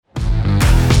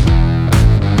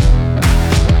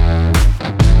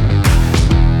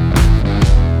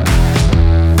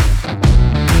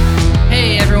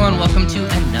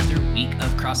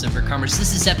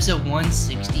is episode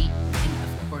 160,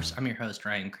 and of course, I'm your host,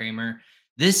 Ryan Kramer.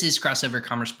 This is Crossover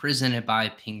Commerce presented by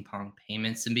Ping Pong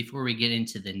Payments. And before we get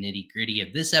into the nitty-gritty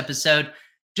of this episode,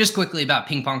 just quickly about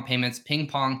Ping Pong Payments. Ping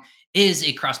Pong is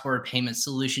a cross-border payment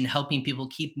solution helping people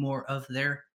keep more of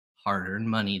their hard-earned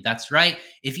money. That's right.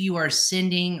 If you are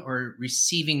sending or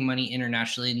receiving money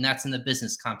internationally, and that's in the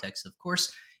business context, of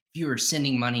course, if you are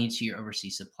sending money to your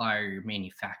overseas supplier, your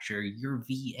manufacturer, your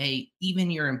VA,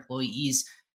 even your employees,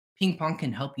 Ping Pong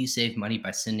can help you save money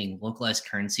by sending localized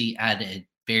currency at a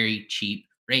very cheap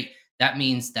rate. That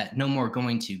means that no more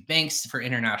going to banks for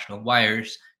international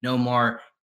wires, no more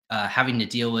having to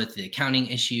deal with the accounting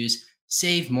issues.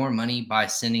 Save more money by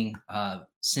sending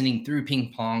through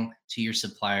Ping Pong to your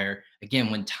supplier.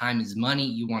 Again, when time is money,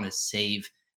 you want to save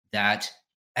that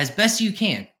as best you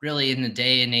can. Really, in the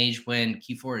day and age when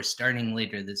Q4 is starting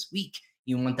later this week,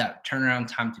 you want that turnaround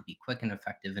time to be quick and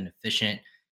effective and efficient.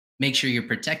 Make sure you're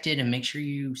protected and make sure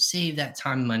you save that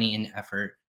time, money, and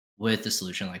effort with a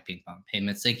solution like Ping Pong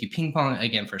Payments. Thank you, Ping Pong,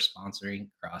 again for sponsoring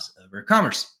Crossover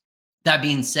Commerce. That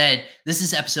being said, this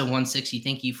is episode 160.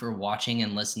 Thank you for watching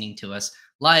and listening to us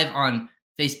live on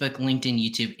Facebook, LinkedIn,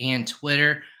 YouTube, and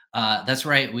Twitter. That's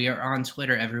right. We are on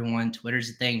Twitter, everyone.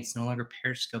 Twitter's a thing. It's no longer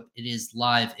Periscope. It is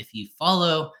live. If you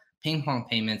follow Ping Pong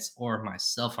Payments or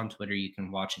myself on Twitter, you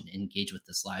can watch and engage with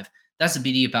this live. That's the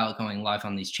beauty about going live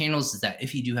on these channels, is that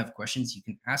if you do have questions, you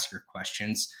can ask your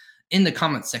questions in the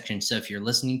comments section. So if you're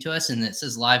listening to us and it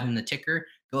says live in the ticker,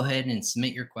 go ahead and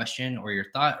submit your question or your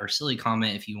thought or silly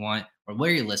comment if you want, or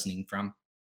where you're listening from,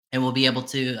 and we'll be able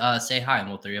to say hi and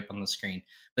we'll throw you up on the screen.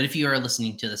 But if you are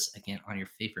listening to this again on your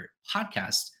favorite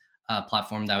podcast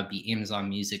platform, that would be Amazon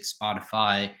Music,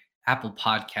 Spotify, Apple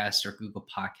Podcasts, or Google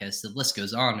Podcasts. The list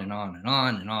goes on and on and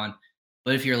on and on.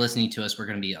 But if you're listening to us, we're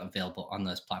going to be available on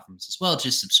those platforms as well.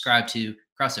 Just subscribe to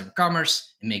Crossover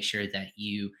Commerce and make sure that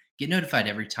you get notified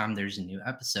every time there's a new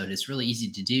episode. It's really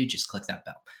easy to do. Just click that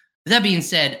bell. With that being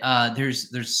said,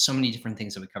 there's so many different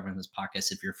things that we cover in this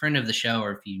podcast. If you're a friend of the show,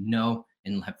 or if you know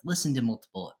and have listened to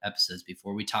multiple episodes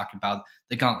before, we talk about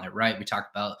the gauntlet, right? We talk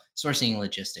about sourcing and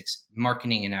logistics,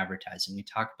 marketing and advertising. We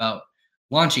talk about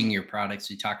launching your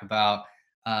products. We talk about,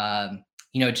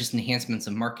 just enhancements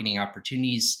of marketing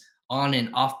opportunities on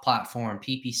and off platform,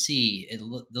 PPC.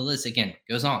 The list again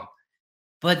goes on.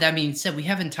 But that being said, we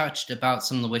haven't touched about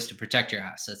some of the ways to protect your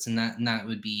assets, and that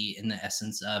would be in the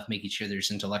essence of making sure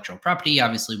there's intellectual property.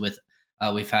 Obviously,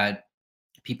 we've had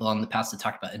people in the past that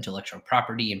talk about intellectual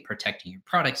property and protecting your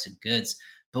products and goods.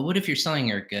 But what if you're selling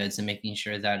your goods and making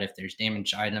sure that if there's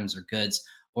damaged items or goods,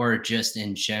 or just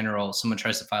in general, someone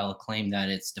tries to file a claim that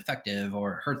it's defective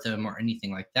or hurt them or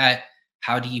anything like that?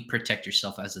 How do you protect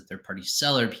yourself as a third-party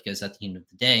seller? Because at the end of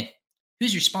the day,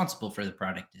 who's responsible for the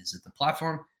product? Is it the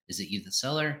platform? Is it you, the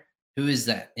seller? Who is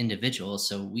that individual?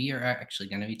 So we are actually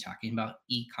going to be talking about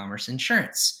e-commerce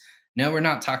insurance. No, we're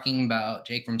not talking about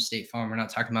Jake from State Farm. We're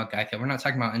not talking about Geico. We're not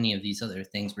talking about any of these other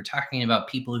things. We're talking about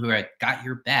people who have got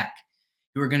your back,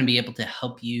 who are going to be able to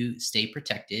help you stay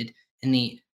protected in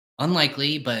the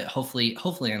unlikely, but hopefully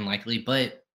unlikely,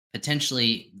 but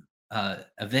potentially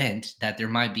event that there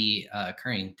might be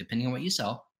occurring, depending on what you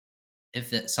sell.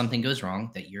 If something goes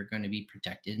wrong, that you're going to be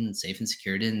protected and safe and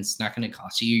secured, and it's not going to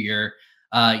cost you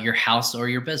your house or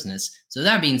your business. So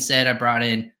that being said, I brought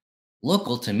in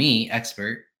local to me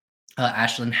expert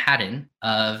Ashlyn Haddon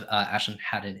of Ashlyn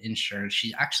Haddon Insurance.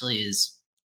 She actually is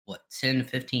 10 to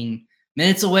 15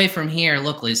 minutes away from here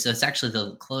locally, so it's actually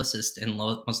the closest and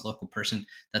most local person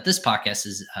that this podcast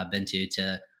has been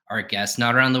to our guest.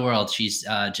 Not around the world. She's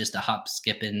just a hop,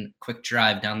 skip, and quick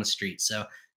drive down the street. So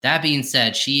that being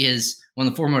said, she is one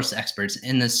of the foremost experts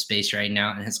in this space right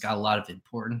now and has got a lot of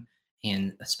important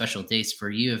and special dates for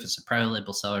you if it's a private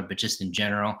label seller, but just in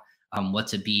general, what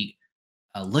to be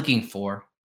looking for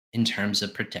in terms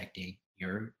of protecting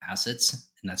your assets,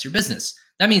 and that's your business.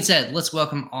 That being said, let's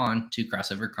welcome on to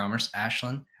Crossover Commerce,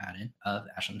 Ashlyn Haddon of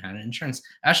Ashlyn Haddon Insurance.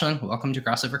 Ashlyn, welcome to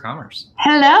Crossover Commerce.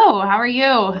 Hello, how are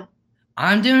you?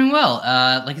 I'm doing well.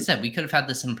 Like I said, we could have had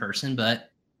this in person, but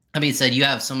I mean, said you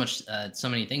have so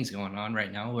many things going on right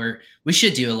now where we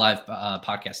should do a live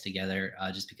podcast together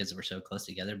just because we're so close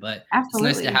together. But Absolutely.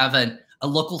 It's nice to have a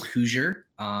local Hoosier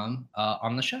on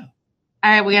the show.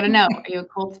 All right, we got to know. Are you a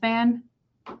Colts fan?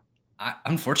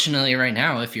 Unfortunately, right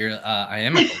now, I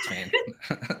am a Colts fan.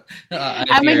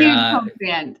 I'm a huge Colts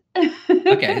fan.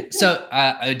 Okay, so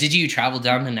did you travel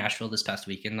down to Nashville this past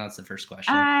weekend? That's the first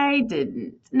question. I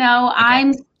didn't. No, okay.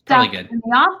 I'm stuck in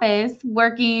the office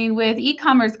working with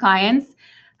e-commerce clients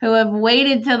who have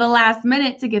waited till the last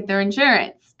minute to get their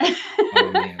insurance.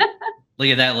 Oh man, look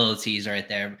at that little tease right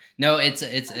there. No,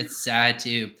 it's sad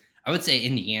too. I would say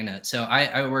Indiana. So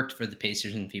I worked for the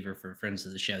Pacers and Fever for friends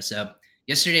of the show. So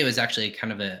yesterday was actually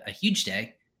kind of a huge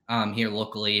day here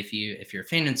locally. If you're a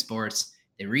fan in sports,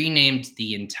 they renamed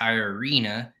the entire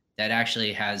arena that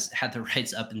actually has had the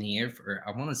rights up in the air for,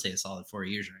 I want to say, a solid 4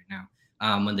 years right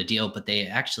now when the deal, but they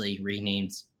actually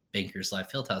renamed Bankers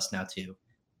Life Fieldhouse now to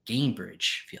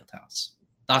Gainbridge Fieldhouse.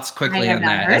 Thoughts quickly on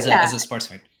that as a sports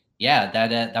fan? Yeah,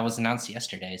 that was announced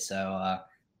yesterday. So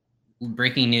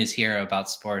breaking news here about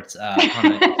sports on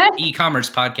an e-commerce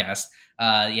podcast.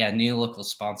 New local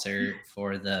sponsor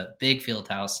for the big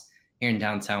Fieldhouse here in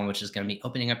downtown, which is going to be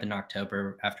opening up in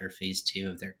October after phase 2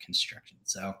 of their construction.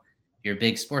 So if you're a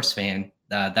big sports fan,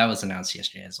 that was announced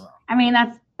yesterday as well. I mean,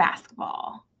 that's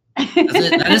basketball.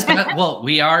 That is well,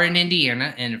 we are in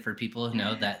Indiana, and for people who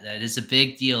know that is a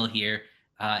big deal here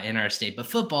in our state. But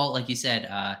football, like you said,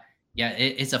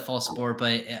 it's a fall sport,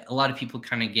 but a lot of people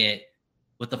kind of get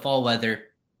with the fall weather,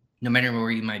 no matter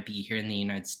where you might be here in the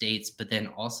United States, but then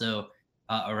also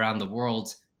around the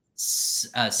world,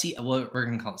 what we're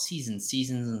going to call it seasons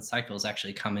and cycles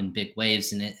actually come in big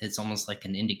waves. And it's almost like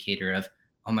an indicator of,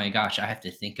 oh my gosh, I have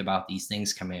to think about these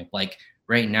things coming up. Like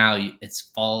right now, it's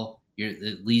fall.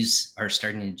 The leaves are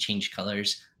starting to change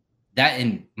colors. That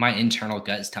in my internal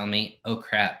gut is telling me, oh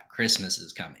crap, Christmas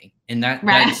is coming. And that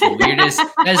is the weirdest,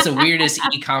 that is the weirdest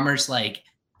e-commerce like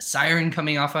siren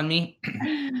coming off on me.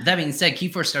 That being said,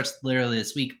 Q4 starts literally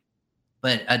this week,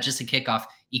 but just to kick off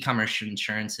e-commerce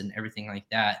insurance and everything like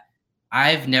that,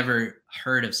 I've never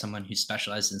heard of someone who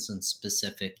specializes in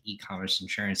specific e-commerce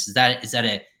insurance. Is that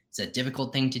a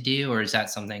difficult thing to do, or is that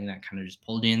something that kind of just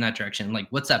pulled you in that direction? Like,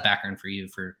 what's that background for you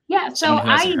so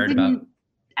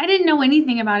I didn't know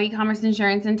anything about e-commerce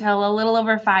insurance until a little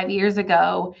over 5 years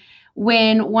ago,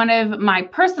 when one of my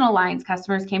personal lines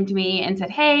customers came to me and said,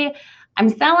 hey, I'm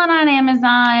selling on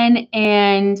Amazon,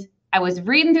 and I was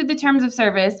reading through the terms of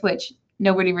service, which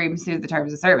nobody reads through the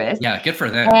terms of service. Yeah, good for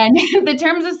them. And the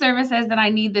terms of service says that I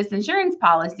need this insurance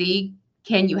policy.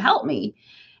 Can you help me?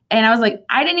 And I was like,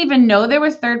 I didn't even know there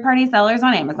was third-party sellers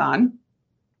on Amazon.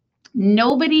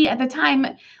 Nobody at the time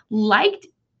liked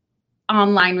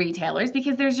online retailers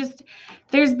because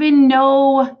there's been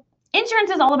no,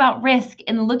 insurance is all about risk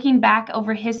and looking back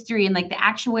over history and like the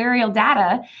actuarial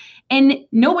data. And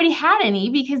nobody had any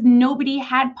because nobody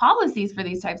had policies for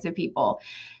these types of people.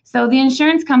 So the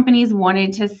insurance companies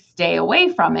wanted to stay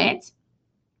away from it.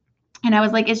 And I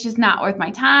was like, it's just not worth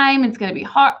my time. It's going to be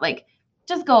hard. Like,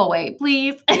 just go away,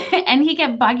 please. And he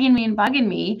kept bugging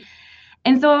me.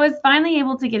 And so I was finally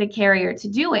able to get a carrier to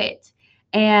do it.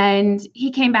 And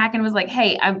he came back and was like,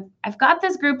 hey, I've got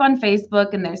this group on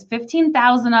Facebook, and there's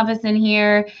 15,000 of us in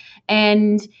here.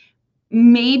 And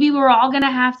maybe we're all going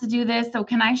to have to do this. So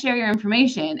can I share your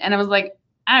information? And I was like,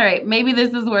 all right, maybe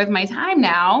this is worth my time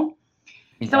now.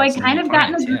 So I kind of got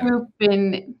in the group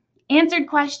and answered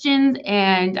questions,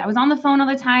 and I was on the phone all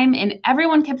the time, and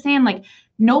everyone kept saying like,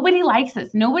 nobody likes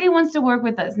us. Nobody wants to work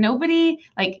with us.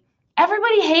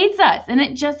 Everybody hates us. And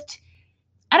it just,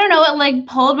 I don't know, it like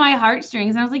pulled my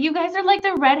heartstrings. And I was like, you guys are like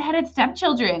the redheaded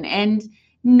stepchildren and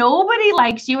nobody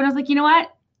likes you. And I was like, you know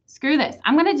what? Screw this.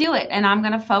 I'm going to do it. And I'm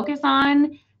going to focus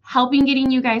on getting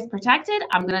you guys protected.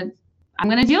 I'm going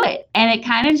to do it. And it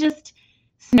kind of just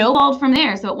snowballed from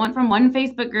there. So it went from one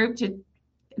Facebook group to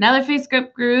another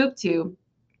Facebook group to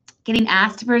getting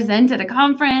asked to present at a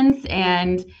conference,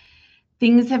 and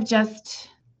things have just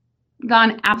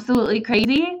gone absolutely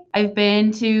crazy. I've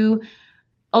been to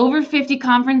over 50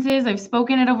 conferences. I've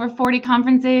spoken at over 40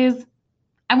 conferences.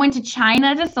 I went to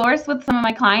China to source with some of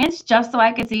my clients just so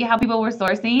I could see how people were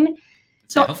sourcing.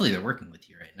 So hopefully they're working with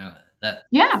you right now.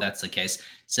 If that's the case.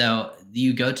 So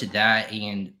you go to that,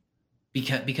 and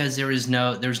because there was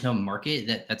no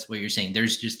market. That's what you're saying.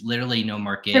 There's just literally no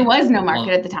market. There was no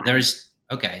market at the time.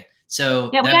 Okay. So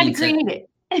we had to create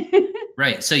it.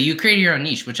 Right. So you created your own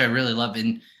niche, which I really love.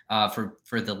 And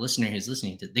for the listener who's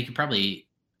listening to, they could probably,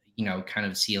 kind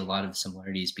of see a lot of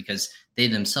similarities because they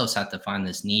themselves have to find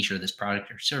this niche or this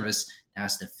product or service that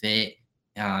has to fit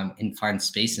and find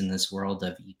space in this world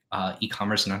of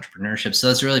e-commerce and entrepreneurship. So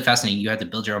that's really fascinating. You have to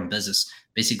build your own business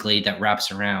basically that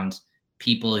wraps around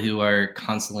people who are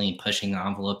constantly pushing the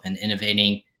envelope and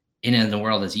innovating in the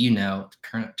world. As you know,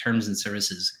 current terms and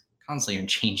services constantly are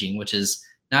changing, which is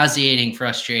nauseating,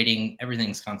 frustrating.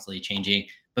 Everything's constantly changing,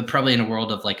 but probably in a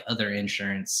world of like other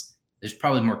insurance, there's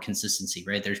probably more consistency,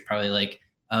 right? There's probably like,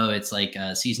 oh, it's like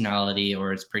seasonality,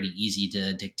 or it's pretty easy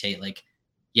to dictate. Like,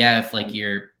 yeah, if like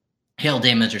your hail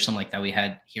damage or something like that we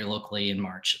had here locally in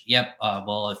March. Yep.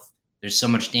 Well, if there's so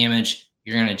much damage,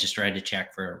 you're going to just write a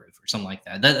check for a roof or something like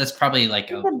that. That's probably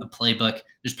like a playbook.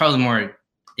 There's probably more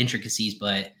intricacies,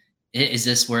 but is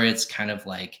this where it's kind of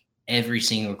like every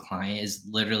single client is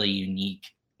literally unique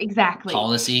Exactly.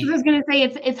 policy. I was going to say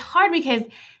it's hard because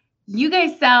you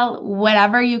guys sell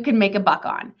whatever you can make a buck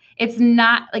on. It's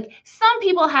not like some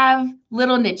people have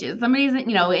little niches. Somebody's,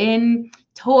 in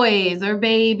toys or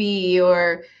baby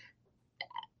or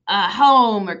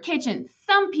home or kitchen.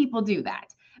 Some people do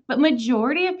that. But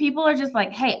majority of people are just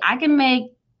like, hey, I can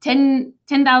make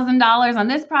 $10,000 on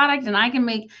this product, and I can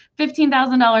make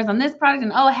 $15,000 on this product.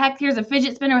 And oh, heck, here's a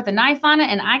fidget spinner with a knife on it,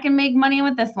 and I can make money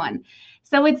with this one.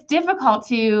 So it's difficult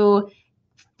to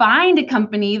find a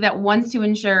company that wants to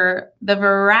insure the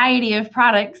variety of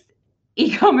products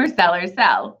e-commerce sellers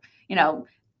sell,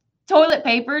 toilet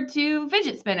paper to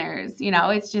fidget spinners.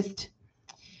 It's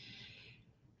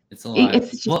a lot.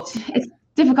 It's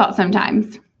difficult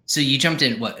sometimes. So you jumped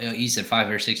in, what you said 5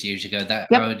 or 6 years ago. That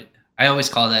I always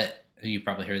call that, you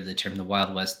probably heard the term, the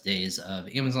Wild West days of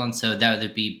Amazon. So that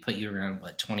would be put you around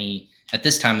at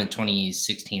this time in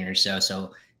 2016 or so.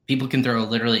 So people can throw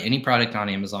literally any product on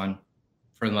Amazon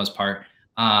for the most part,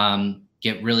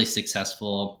 get really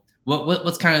successful.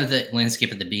 What's kind of the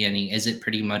landscape at the beginning? Is it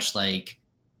pretty much like,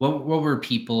 what were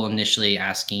people initially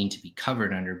asking to be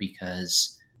covered under?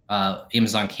 Because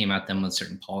Amazon came at them with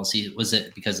certain policies. Was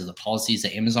it because of the policies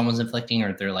that Amazon was inflicting,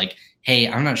 or they're like, hey,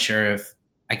 I'm not sure if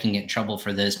I can get in trouble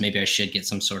for this. Maybe I should get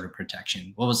some sort of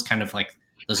protection. What was kind of like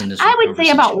those initial I would say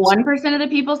about 1% of the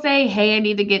people say, hey, I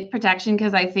need to get protection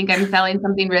because I think I'm selling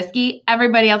something risky.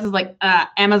 Everybody else is like,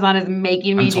 Amazon is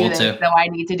making me do this, so I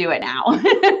need to do it now.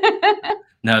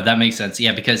 No, that makes sense.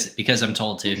 Yeah, because I'm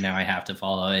told to, now I have to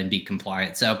follow and be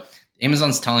compliant. So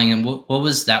Amazon's telling them, what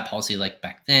was that policy like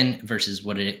back then versus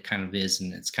what it kind of is,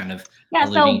 and it's kind of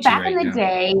so back in the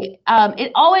day,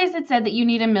 it always had said that you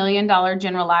need $1 million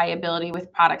general liability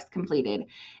with products completed.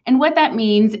 And what that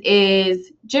means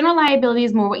is general liability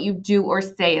is more what you do or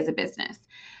say as a business.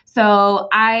 So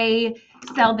I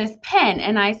sell this pen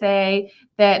and I say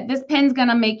that this pen's going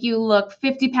to make you look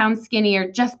 50 pounds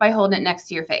skinnier just by holding it next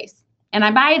to your face. And I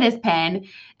buy this pen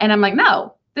and I'm like,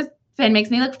 no, this pen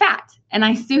makes me look fat. And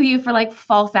I sue you for like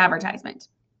false advertisement.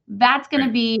 That's going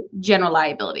to be general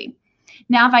liability.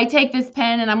 Now, if I take this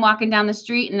pen and I'm walking down the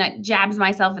street and it jabs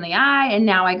myself in the eye and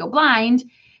now I go blind,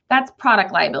 that's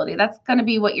product liability. That's going to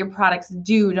be what your products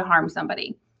do to harm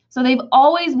somebody. So they've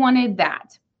always wanted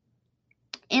that.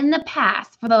 In the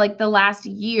past, for the last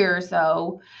year or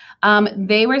so,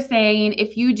 they were saying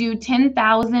if you do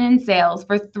 10,000 in sales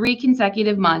for 3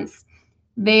 consecutive months,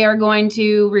 they are going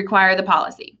to require the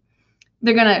policy.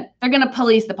 They're gonna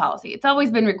police the policy. It's always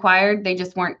been required. They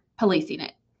just weren't policing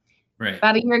it. Right.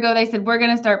 About a year ago, they said, we're going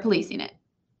to start policing it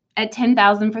at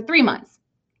 10,000 for 3 months.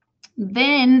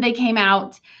 Then they came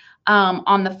out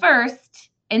on the 1st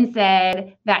and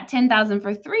said that 10,000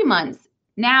 for 3 months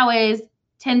now is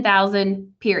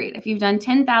 10,000 period. If you've done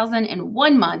 10,000 in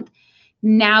 1 month,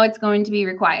 now it's going to be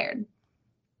required.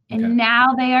 And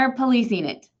now they are policing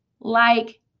it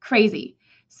like crazy.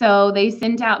 So they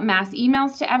sent out mass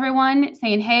emails to everyone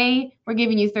saying, hey, we're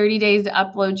giving you 30 days to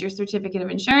upload your certificate of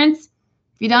insurance.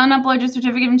 If you don't upload your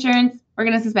certificate of insurance, we're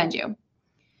going to suspend you.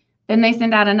 Then they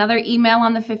sent out another email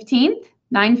on the 15th,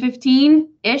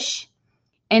 9:15-ish,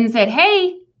 and said,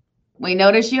 hey, we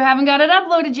noticed you haven't got it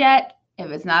uploaded yet.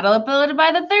 If it's not uploaded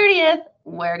by the 30th,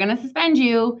 we're going to suspend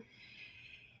you.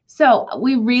 So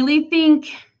we really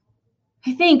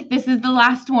I think this is the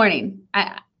last warning.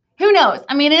 Who knows?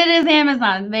 I mean, it is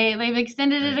Amazon. They've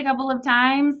extended it a couple of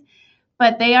times,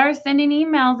 but they are sending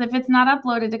emails if it's not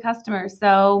uploaded to customers.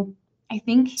 So I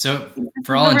think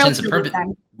for all intents and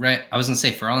purposes, right? I was gonna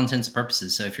say, for all intents and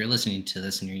purposes. So if you're listening to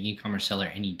this and you're an e-commerce seller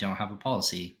and you don't have a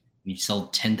policy, you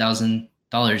sold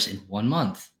 $10,000 in 1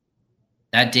 month.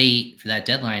 That date for that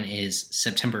deadline is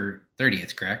September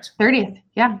 30th, correct? 30th.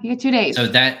 Yeah, you get 2 days.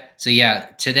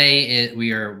 Today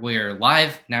we are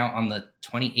live now on the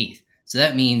 28th. So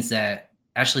that means that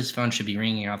Ashley's phone should be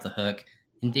ringing off the hook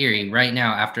in theory right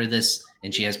now after this,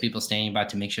 and she has people standing by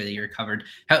to make sure that you're covered.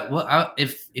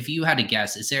 If you had to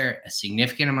guess, is there a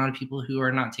significant amount of people who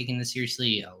are not taking this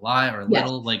seriously, a lot or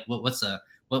little? Like what's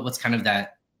kind of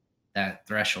that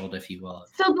threshold, if you will?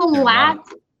 So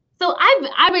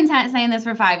I've been saying this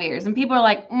for 5 years, and people are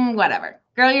like, whatever,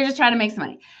 girl, you're just trying to make some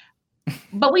money.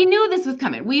 But we knew this was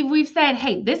coming. We've said,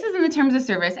 hey, this is in the terms of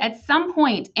service. At some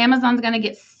point, Amazon's going to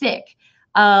get sick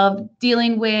of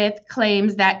dealing with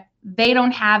claims that they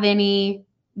don't have any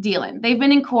deal in. They've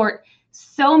been in court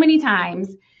so many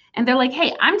times, and they're like,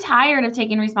 hey, I'm tired of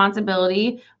taking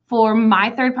responsibility for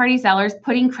my third-party sellers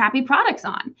putting crappy products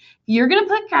on. If you're going to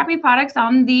put crappy products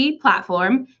on the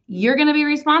platform, you're going to be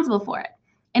responsible for it.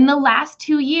 In the last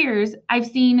 2 years, I've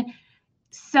seen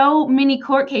so many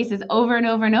court cases over and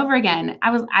over and over again.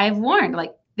 I've warned,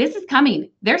 like, this is coming.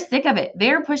 They're sick of it.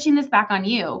 They're pushing this back on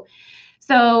you.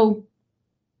 So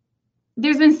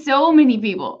there's been so many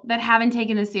people that haven't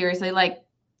taken this seriously. Like,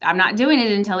 I'm not doing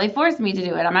it until they force me to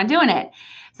do it. I'm not doing it.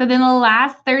 So then the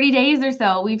last 30 days or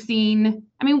so, we've seen,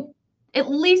 at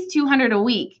least 200 a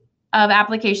week of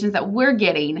applications that we're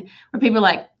getting where people are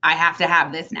like, I have to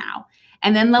have this now.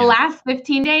 And then the last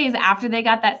 15 days after they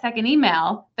got that second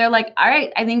email, they're like, all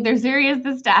right, I think they're serious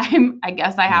this time. I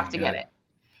guess I have to get it.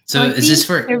 So is this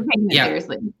for, they're taking it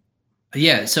seriously.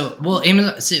 Yeah. So, well,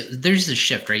 Amazon, so there's this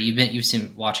shift, right? You've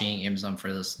been watching Amazon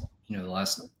for this, the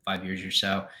last 5 years or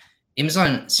so.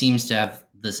 Amazon seems to have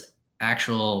this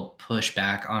actual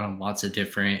pushback on lots of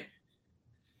different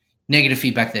negative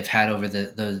feedback they've had over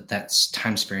that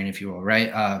time span, if you will,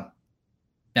 right?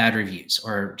 Bad reviews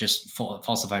or just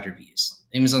falsified reviews.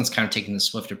 Amazon's kind of taking the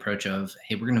swift approach of,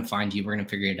 hey, we're going to find you, we're going to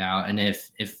figure it out, and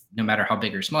if no matter how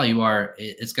big or small you are,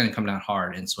 it's going to come down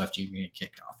hard and swift. You're going to get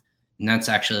kicked off, and that's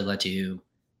actually led to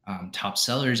top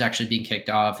sellers actually being kicked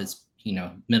off. It's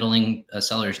middling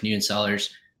sellers, new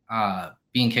sellers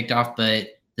being kicked off.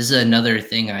 But this is another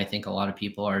thing I think a lot of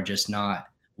people are just not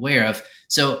aware of.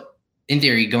 So in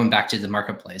theory, going back to the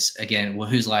marketplace again, well,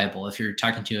 who's liable? If you're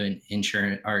talking to an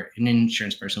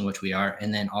insurance person, which we are,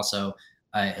 and then also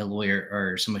a lawyer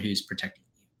or someone who's protecting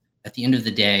you. At the end of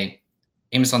the day,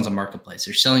 Amazon's a marketplace.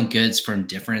 They're selling goods from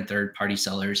different third-party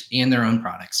sellers and their own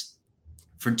products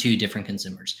for two different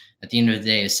consumers. At the end of the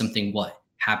day, is something what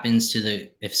happens to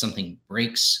if something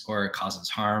breaks or causes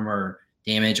harm or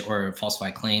damage or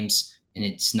falsified claims, and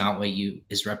it's not what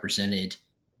is represented.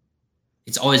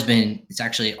 It's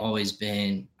actually always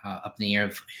been up in the air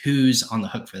of who's on the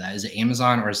hook for that. Is it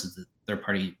Amazon or is it the third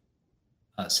party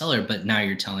seller? But now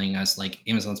you're telling us like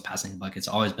Amazon's passing the buck. It's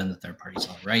always been the third party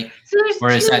seller, right? So or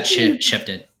is that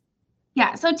shifted?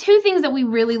 Yeah. So two things that we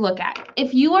really look at.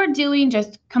 If you are doing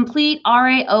just complete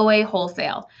RAOA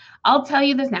wholesale, I'll tell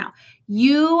you this now.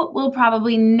 You will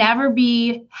probably never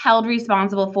be held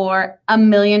responsible for $1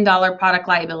 million product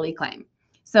liability claim.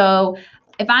 So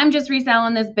if I'm just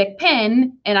reselling this Bic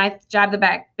pen and I jab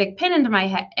the Bic pen into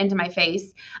my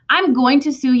face, I'm going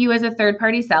to sue you as a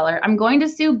third-party seller. I'm going to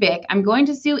sue Bic. I'm going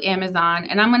to sue Amazon,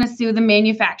 and I'm going to sue the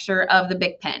manufacturer of the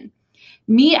Bic pen.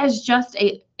 Me as just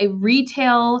a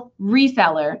retail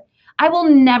reseller, I will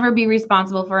never be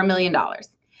responsible for $1 million.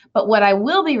 But what I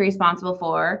will be responsible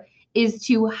for is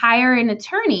to hire an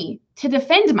attorney to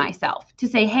defend myself, to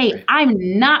say, hey, I'm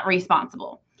not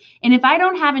responsible. And if I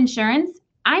don't have insurance,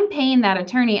 I'm paying that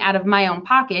attorney out of my own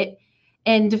pocket,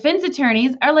 and defense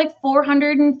attorneys are like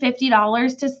 $450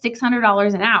 to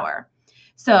 $600 an hour.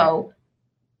 So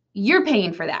you're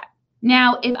paying for that.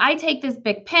 Now, if I take this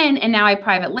Bic pen and now I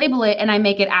private label it and I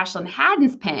make it Ashlyn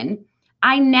Haddon's pen,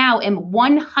 I now am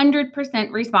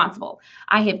 100% responsible.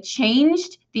 I have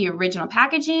changed the original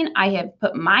packaging. I have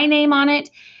put my name on it.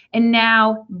 And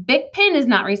now Bic pen is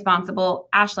not responsible.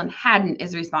 Ashlyn Haddon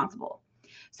is responsible.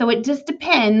 So it just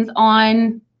depends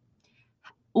on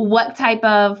what type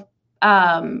of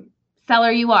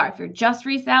seller you are. If you're just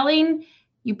reselling,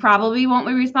 you probably won't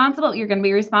be responsible. You're going to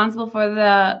be responsible for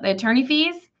the attorney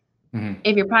fees. Mm-hmm.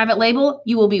 If you're private label,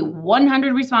 you will be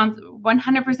 100%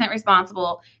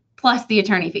 responsible plus the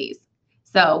attorney fees.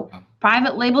 So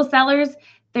private label sellers,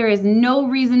 there is no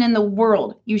reason in the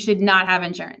world you should not have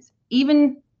insurance.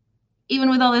 Even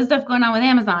with all this stuff going on with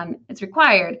Amazon, it's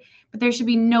required. But there should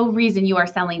be no reason you are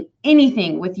selling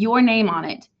anything with your name on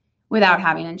it without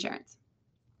having insurance.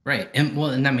 Right.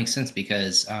 And that makes sense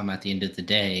because at the end of the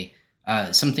day,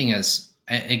 something as,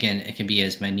 again, it can be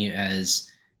as minute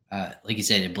as, like you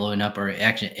said, it blowing up or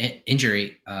actually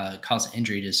injury, cause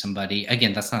injury to somebody.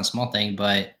 Again, that's not a small thing,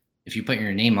 but if you put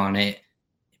your name on it,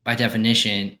 by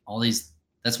definition,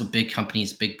 that's what big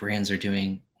companies, big brands are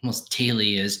doing almost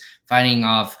daily, is fighting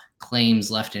off claims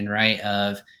left and right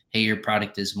of, hey, your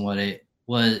product is what it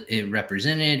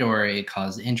represented or it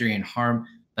caused injury and harm.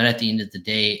 But at the end of the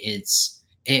day,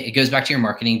 it goes back to your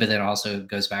marketing, but then also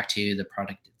goes back to the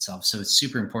product itself. So it's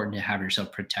super important to have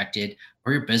yourself protected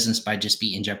or your business by just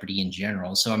be in jeopardy in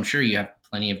general. So I'm sure you have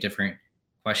plenty of different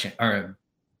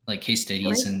case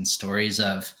studies and stories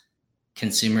of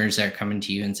consumers that are coming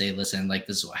to you and say, listen, like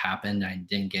this is what happened. I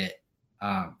didn't get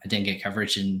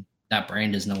coverage and that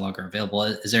brand is no longer available.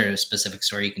 Is there a specific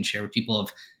story you can share with people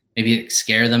of maybe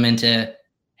scare them into,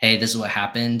 hey, this is what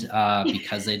happened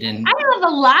because they didn't? I have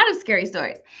a lot of scary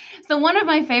stories. So one of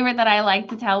my favorite that I like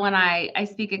to tell when I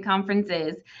speak at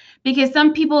conferences, because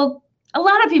a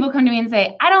lot of people come to me and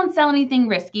say, I don't sell anything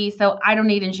risky, so I don't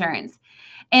need insurance.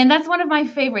 And that's one of my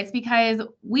favorites because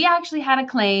we actually had a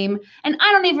claim, and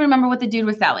I don't even remember what the dude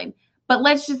was selling, but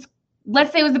let's say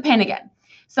it was the pen again.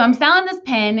 So I'm selling this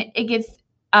pen. It gets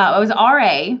it was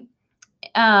RA,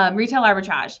 retail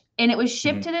arbitrage, and it was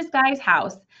shipped to this guy's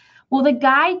house. Well, the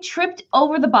guy tripped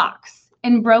over the box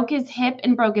and broke his hip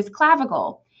and broke his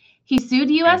clavicle. He sued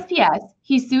USPS,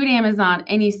 he sued Amazon,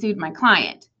 and he sued my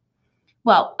client.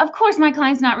 Well, of course, my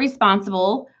client's not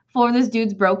responsible for this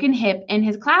dude's broken hip and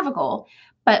his clavicle,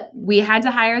 but we had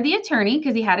to hire the attorney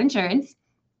because he had insurance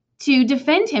to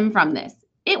defend him from this.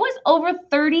 It was over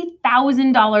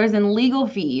 $30,000 in legal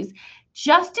fees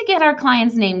just to get our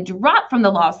client's name dropped from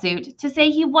the lawsuit to say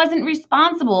he wasn't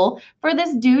responsible for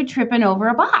this dude tripping over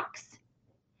a box.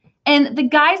 And the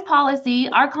guy's policy,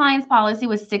 our client's policy,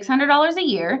 was $600 a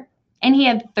year, and he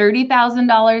had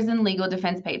 $30,000 in legal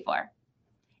defense paid for.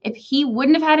 If he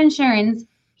wouldn't have had insurance,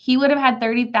 he would have had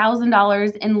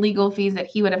 $30,000 in legal fees that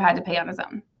he would have had to pay on his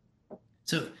own.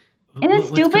 So, isn't it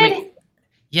stupid?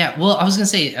 Yeah, well, I was gonna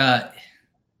say,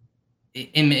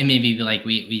 it may be like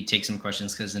we take some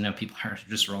questions because I know people are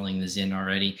just rolling this in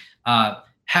already.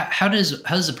 How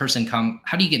does a person come?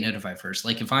 How do you get notified first?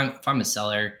 Like if I'm a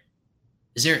seller,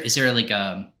 is there like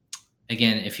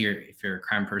again, if you're a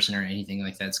crime person or anything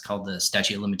like that, it's called the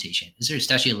statute of limitation. Is there a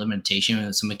statute of limitation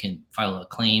when someone can file a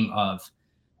claim of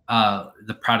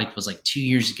the product was like 2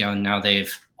 years ago and now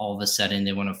they've all of a sudden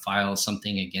they want to file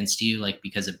something against you, like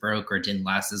because it broke or didn't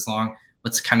last as long?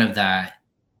 What's kind of that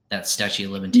statute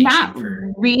of limitation? Not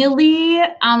really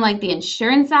on like the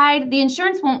insurance side. The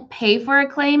insurance won't pay for a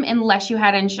claim unless you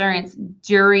had insurance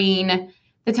during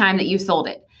the time that you sold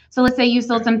it. So let's say you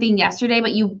sold something yesterday,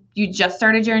 but you just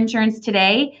started your insurance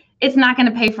today. It's not going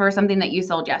to pay for something that you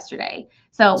sold yesterday.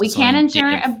 So we can insure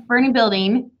a burning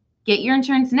building, get your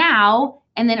insurance now,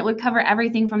 and then it would cover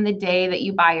everything from the day that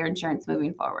you buy your insurance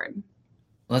moving forward.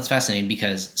 Well, that's fascinating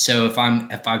because so if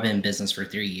I've been in business for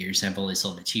 3 years and I've only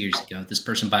sold it 2 years ago, this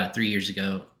person bought it 3 years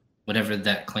ago, whatever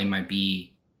that claim might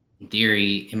be, in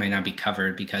theory, it might not be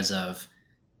covered because of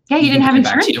you didn't have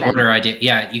insurance. Back to order ID.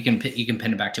 Yeah, you can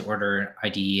pin it back to order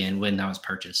ID and when that was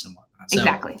purchased and whatnot. So,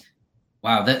 exactly.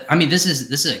 Wow, this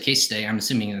is a case study. I'm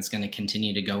assuming that's going to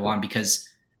continue to go on because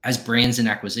as brands and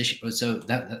acquisition. So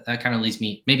that kind of leads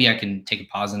me. Maybe I can take a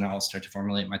pause and I'll start to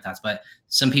formulate my thoughts. But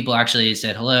some people actually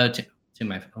said hello to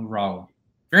my Raul,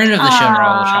 friend of the show,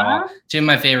 Raul Shaw, to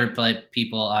my favorite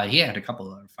people. He had a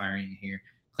couple of firing here.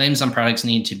 Claims on products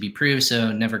need to be proved,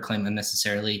 so never claim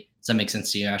unnecessarily. Does that make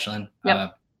sense to you, Ashlyn?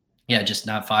 Yep. Yeah, just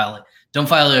not file it. Don't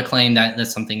file a claim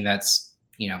that's something that's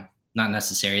not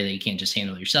necessary that you can't just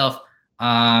handle yourself.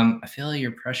 I feel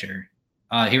your pressure.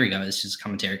 Here we go. This is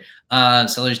commentary.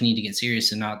 Sellers need to get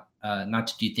serious and not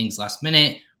to do things last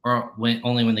minute or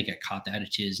only when they get caught. The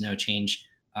attitude is no change.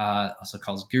 Also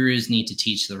calls gurus need to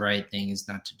teach the right things,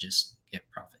 not to just get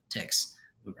profit ticks.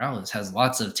 Raul has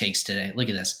lots of takes today. Look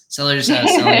at this. Sellers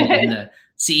selling in the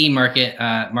CE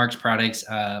marked products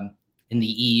in the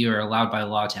EU are allowed by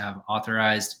law to have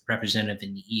authorized representative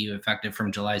in the EU effective from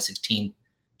July 16,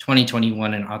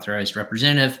 2021. An authorized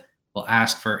representative will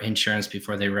ask for insurance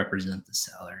before they represent the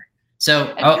seller. So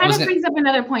it kind of brings up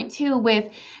another point too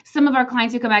with some of our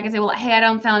clients who come back and say, well, hey, I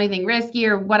don't sell anything risky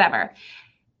or whatever.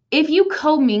 If you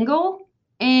commingle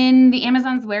in the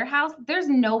Amazon's warehouse, there's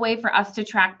no way for us to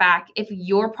track back if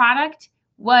your product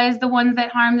was the ones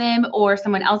that harmed them or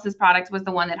someone else's product was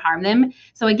the one that harmed them.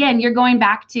 So again, you're going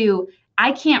back to,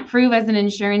 I can't prove as an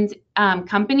insurance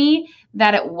company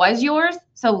that it was yours,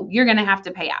 so you're going to have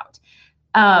to pay out.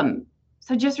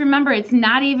 So just remember, it's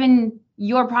not even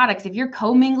your products. If you're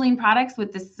commingling products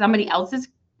with somebody else's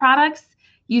products,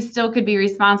 you still could be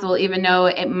responsible, even though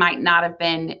it might not have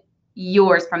been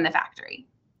yours from the factory.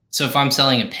 So if I'm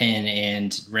selling a pin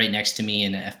and right next to me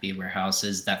in an FBA warehouse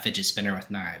is that fidget spinner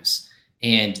with knives,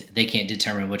 and they can't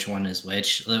determine which one is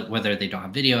which, whether they don't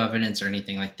have video evidence or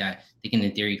anything like that, they can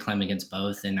in theory claim against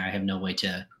both. And I have no way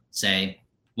to say,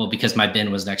 well, because my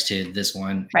bin was next to this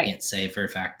one, right. I can't say for a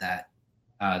fact that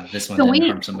this one didn't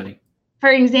harm somebody. For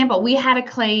example, we had a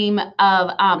claim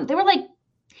of, they were like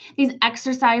these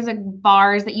exercise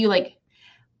bars that you like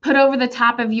put over the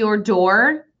top of your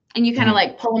door and you kind of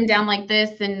like pull them down like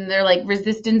this, and they're like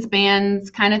resistance bands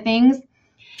kind of things.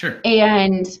 Sure.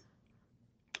 And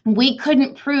we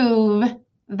couldn't prove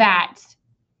that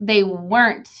it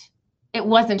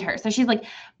wasn't her. So she's like,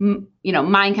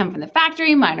 mine come from the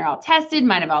factory. Mine are all tested.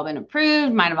 Mine have all been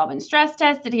approved. Mine have all been stress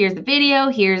tested. Here's the video.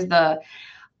 Here's the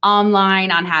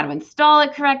online on how to install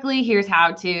it correctly. Here's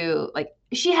how to,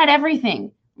 she had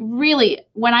everything. Really,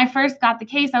 when I first got the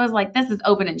case, I was like, this is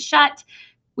open and shut.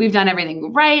 We've done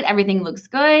everything right. Everything looks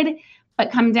good.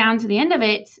 But come down to the end of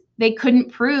it, they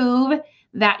couldn't prove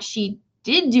that she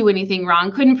did do anything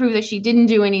wrong, couldn't prove that she didn't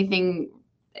do anything,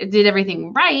 did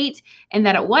everything right, and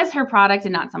that it was her product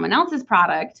and not someone else's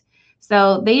product.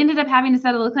 So they ended up having to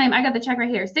settle the claim. I got the check right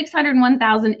here,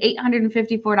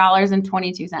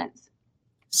 $601,854.22.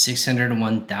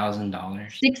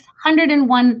 $601,000.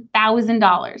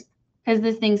 $601,000 because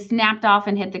this thing snapped off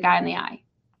and hit the guy in the eye.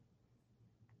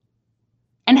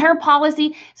 And her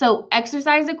policy, so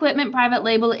exercise equipment private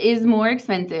label is more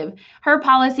expensive. Her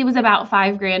policy was about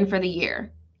 $5,000 for the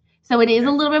year. So it is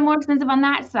a little bit more expensive on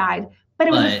that side, but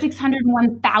it was a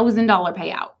 $601,000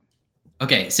 payout.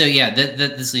 Okay, so yeah,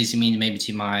 this leads me maybe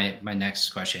to my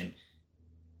next question: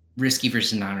 risky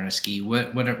versus non-risky.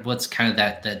 What's kind of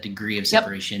that degree of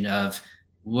separation of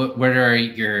what are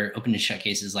your open to shut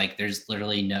cases? Like, there's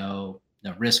literally no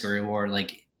risk or reward.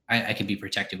 Like, I could be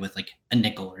protected with like a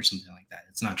nickel or something like that.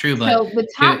 It's not true, but so the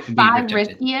top 5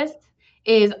 riskiest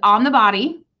is on the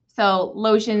body. So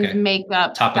lotions,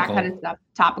 makeup, topical, that kind of stuff,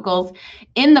 topicals,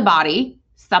 in the body,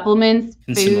 supplements,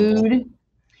 food.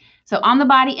 So on the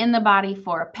body, in the body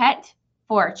for a pet,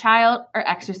 for a child, or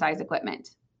exercise equipment.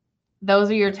 Those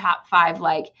are your top 5.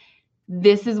 Like,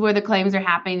 this is where the claims are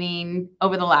happening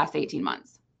over the last 18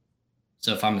 months.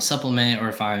 So if I'm a supplement, or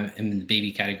if I'm in the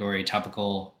baby category,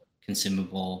 topical,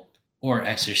 consumable, or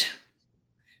exercise.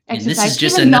 I mean, this is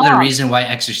just another reason why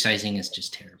exercising is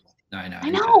just terrible. I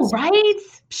know, right?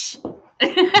 It's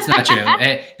not true.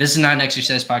 This is not an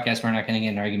exercise podcast. We're not going to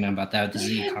get an argument about that. This is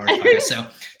an e-commerce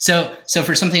podcast. So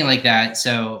for something like that,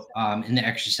 in the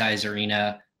exercise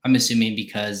arena, I'm assuming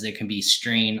because there can be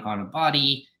strain on a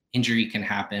body, injury can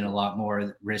happen a lot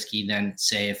more risky than,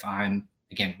 say, if I'm,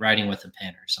 again, riding with a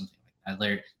pen or something like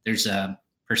that. There's a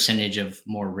percentage of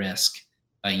more risk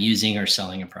by using or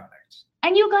selling a product.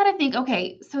 And you got to think,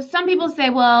 okay, so some people say,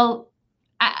 well,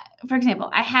 for example,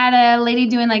 I had a lady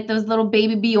doing like those little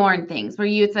baby Bjorn things where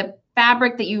it's a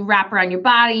fabric that you wrap around your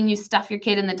body and you stuff your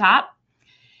kid in the top.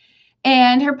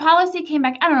 And her policy came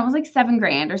back, I don't know, it was like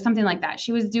 $7,000 or something like that.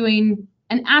 She was doing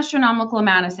an astronomical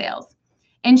amount of sales.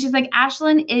 And she's like,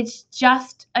 Ashlyn, it's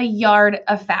just a yard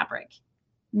of fabric.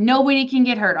 Nobody can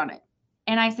get hurt on it.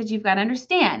 And I said, you've got to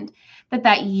understand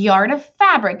that yard of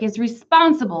fabric is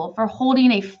responsible for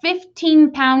holding a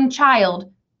 15-pound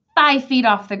child 5 feet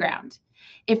off the ground.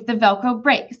 If the Velcro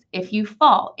breaks, if you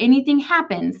fall, anything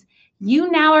happens,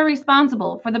 you now are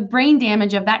responsible for the brain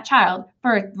damage of that child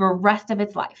for the rest of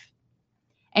its life.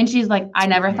 And she's like, I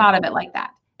never thought of it like that.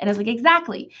 And I was like,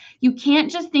 exactly. You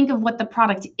can't just think of what the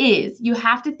product is. You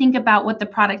have to think about what the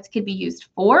product could be used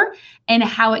for and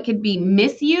how it could be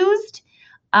misused.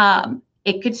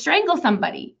 It could strangle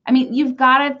somebody. I mean, you've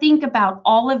got to think about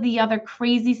all of the other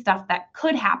crazy stuff that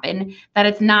could happen that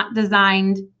it's not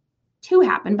designed to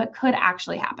happen, but could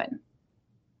actually happen.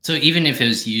 So even if it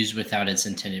was used without its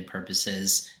intended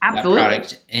purposes, absolutely, that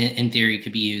product in theory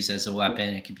could be used as a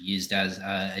weapon. It could be used as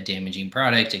a damaging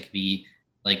product. It could be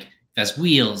like, if it has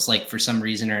wheels, like for some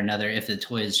reason or another, if the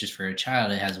toy is just for a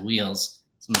child, it has wheels,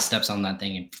 someone steps on that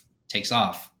thing and takes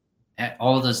off.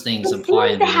 All of those things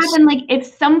apply to happen. Like, if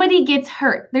somebody gets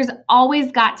hurt, there's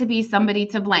always got to be somebody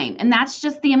to blame. And that's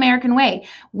just the American way.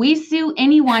 We sue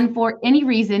anyone for any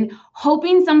reason,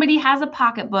 hoping somebody has a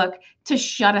pocketbook to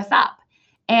shut us up.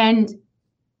 And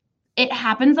it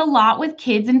happens a lot with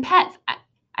kids and pets.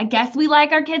 I guess we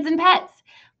like our kids and pets,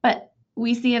 but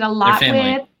we see it a lot with,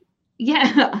 a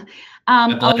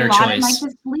lot of like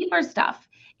the sleeper stuff.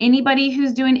 Anybody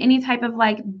who's doing any type of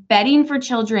like bedding for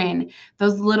children,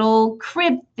 those little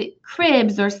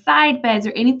cribs or side beds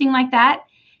or anything like that.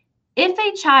 If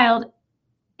a child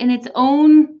in its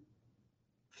own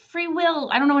free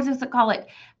will, I don't know what to call it,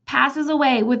 passes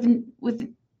away with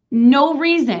no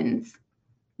reasons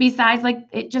besides like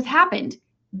it just happened,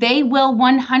 they will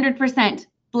 100%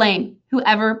 blame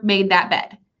whoever made that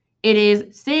bed. It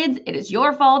is Sid's, it is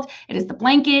your fault, it is the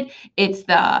blanket, it's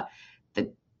the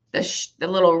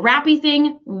little wrappy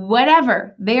thing,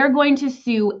 whatever. They are going to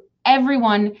sue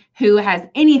everyone who has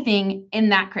anything in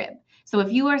that crib. So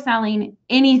if you are selling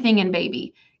anything in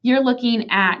baby, you're looking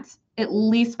at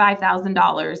least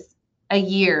 $5,000 a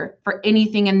year for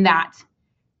anything in that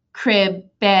crib,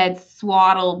 bed,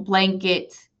 swaddle,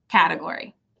 blanket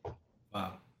category.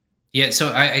 Wow. Yeah.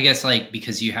 So I guess like,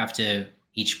 because you have to,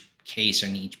 each case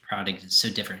and each product is so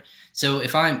different. So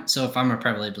if I'm a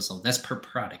private label sold, that's per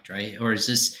product, right? Or is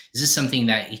this something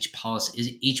that each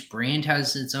brand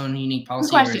has its own unique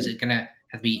policy, or is it going to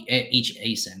have to be each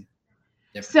ASIN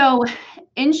different? So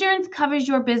insurance covers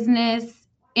your business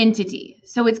entity.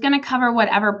 So it's going to cover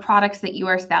whatever products that you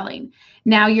are selling.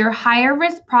 Now, your higher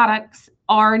risk products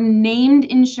are named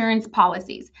insurance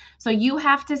policies. So you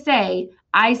have to say,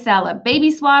 I sell a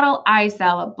baby swaddle, I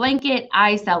sell a blanket,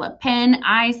 I sell a pen,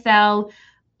 I sell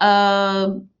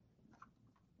a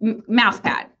mouse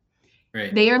pad.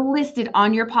 Right. They are listed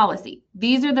on your policy.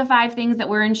 These are the 5 things that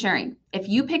we're insuring. If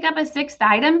you pick up a 6th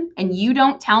item and you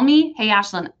don't tell me, hey,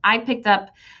 Ashlyn, I picked up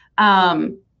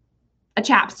a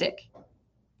chapstick,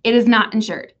 it is not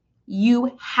insured.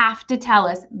 You have to tell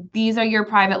us these are your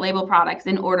private label products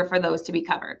in order for those to be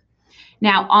covered.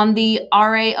 Now, on the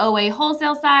RAOA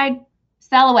wholesale side,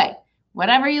 sell away.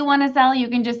 Whatever you want to sell, you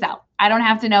can just sell. I don't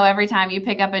have to know every time you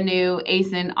pick up a new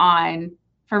ASIN on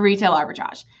for retail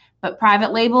arbitrage. But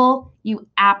private label, you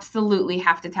absolutely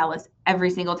have to tell us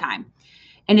every single time.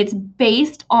 And it's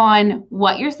based on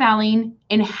what you're selling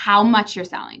and how much you're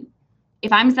selling.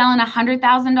 If I'm selling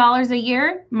 $100,000 a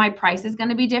year, my price is going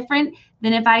to be different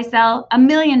than if I sell $1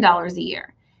 million a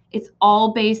year. It's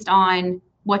all based on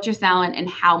what you're selling and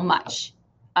how much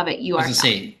of it you are selling.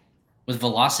 Say, with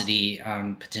velocity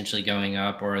potentially going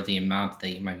up, or the amount that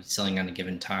you might be selling on a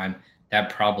given time, that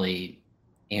probably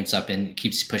amps up and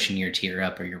keeps pushing your tier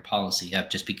up or your policy up,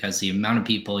 just because the amount of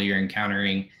people you're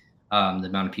encountering, the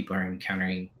amount of people are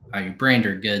encountering your brand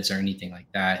or goods or anything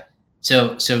like that.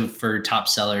 So for top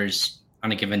sellers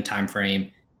on a given time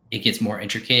frame, it gets more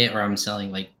intricate. Or I'm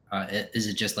selling like, is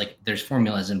it just like there's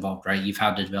formulas involved, right? You've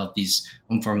had to develop these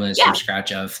home formulas from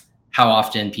scratch of how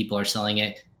often people are selling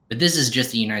it. But this is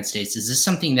just the United States. Is this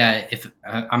something that if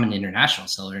I'm an international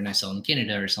seller and I sell in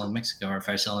Canada or sell in Mexico, or if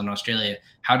I sell in Australia,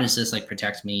 how does this like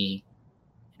protect me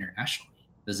internationally?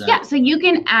 So you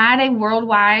can add a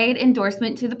worldwide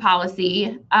endorsement to the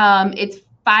policy. It's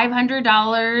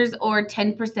 $500 or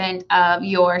 10% of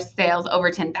your sales over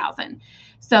 10,000.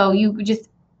 So you just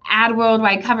add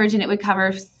worldwide coverage and it would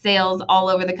cover sales all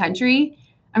over the country.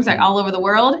 I'm sorry, all over the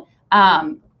world.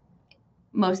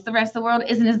 Most of the rest of the world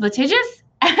isn't as litigious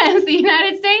as the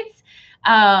United States,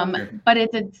 but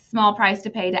it's a small price to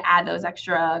pay to add those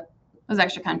extra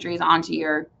countries onto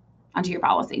your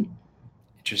policy.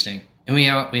 Interesting. And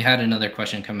we had another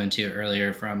question come into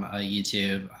earlier from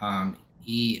YouTube.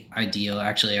 Ideal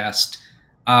actually asked,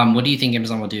 what do you think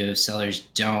Amazon will do if sellers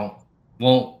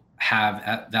won't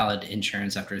have valid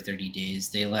insurance after 30 days?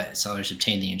 They let sellers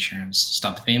obtain the insurance,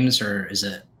 stop the payments, or is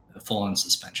it a full-on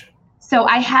suspension? So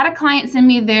I had a client send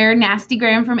me their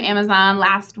nastygram from Amazon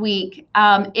last week.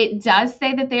 It does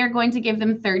say that they are going to give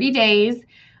them 30 days.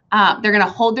 They're going to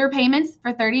hold their payments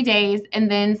for 30 days and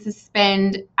then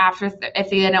suspend if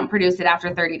they don't produce it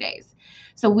after 30 days.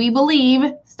 So we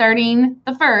believe starting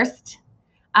the 1st,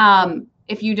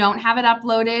 if you don't have it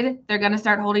uploaded, they're going to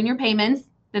start holding your payments.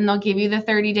 Then they'll give you the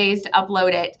 30 days to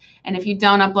upload it. And if you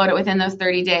don't upload it within those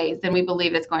 30 days, then we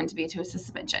believe it's going to be to a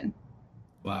suspension.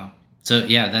 Wow. So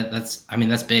yeah,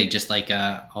 that's big. Just like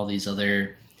all these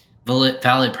other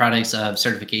valid products of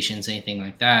certifications, anything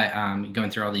like that, going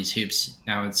through all these hoops.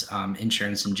 Now it's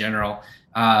insurance in general.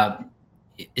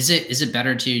 Is it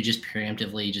better to just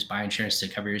preemptively just buy insurance to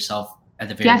cover yourself at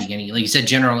the very beginning? Like you said,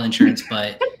 general insurance,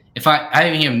 but if I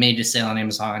haven't even made a sale on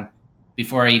Amazon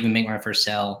before I even make my first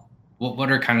sale,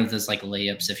 what are kind of those like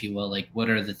layups, if you will? Like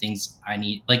what are the things I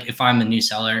need? Like if I'm a new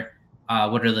seller,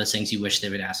 what are those things you wish they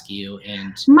would ask you?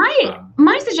 And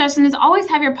my suggestion is always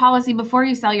have your policy before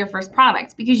you sell your first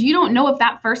product, because you don't know if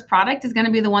that first product is going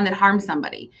to be the one that harms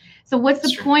somebody. So what's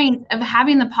the point of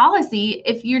having the policy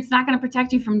if it's not going to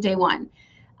protect you from day one?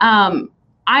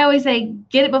 I always say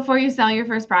get it before you sell your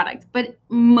first product, but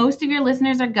most of your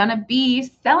listeners are going to be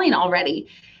selling already.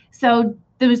 So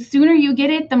the sooner you get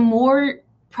it, the more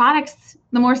products,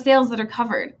 the more sales that are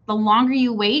covered. The longer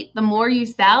you wait, the more you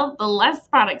sell, the less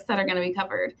products that are going to be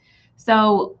covered.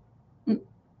 So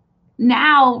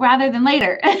now rather than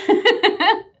later.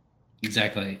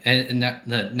 Exactly. And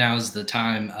now is the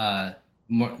time.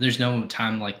 There's no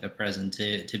time like the present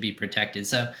to be protected.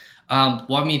 So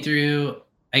walk me through,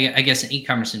 I guess, an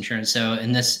e-commerce insurance. So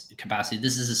in this capacity,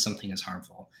 this is something that's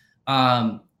harmful.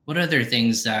 What other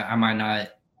things that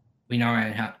we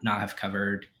might not have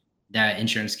covered that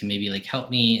insurance can maybe like help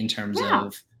me in terms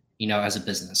of, as a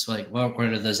business? Like what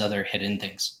are those other hidden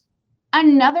things?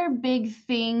 Another big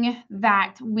thing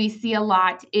that we see a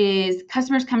lot is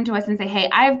customers come to us and say, hey,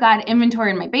 I've got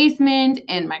inventory in my basement,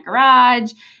 in my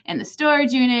garage, in the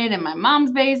storage unit, in my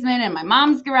mom's basement, in my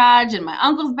mom's garage, in my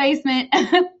uncle's basement.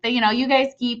 You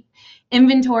guys keep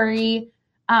inventory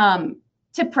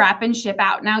to prep and ship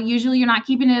out. Now, usually you're not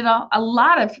keeping it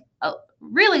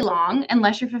really long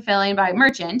unless you're fulfilling by a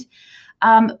merchant.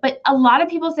 But a lot of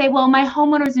people say, well, my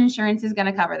homeowner's insurance is going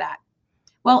to cover that.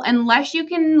 Well, unless you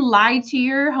can lie to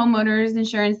your homeowner's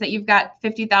insurance that you've got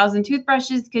 50,000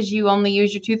 toothbrushes because you only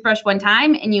use your toothbrush one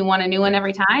time and you want a new one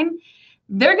every time,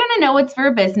 they're going to know it's for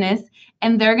a business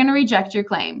and they're going to reject your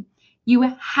claim. You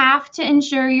have to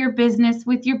insure your business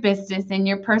with your business and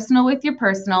your personal with your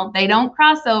personal. They don't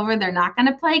cross over. They're not going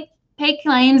to pay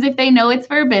claims if they know it's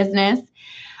for a business.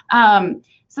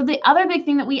 So the other big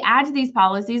thing that we add to these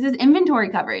policies is inventory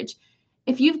coverage.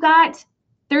 If you've got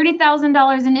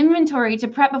 $30,000 in inventory to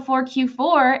prep before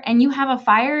Q4 and you have a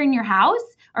fire in your house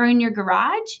or in your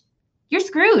garage, you're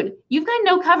screwed. You've got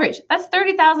no coverage. That's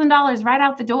 $30,000 right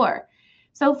out the door.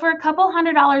 So for a couple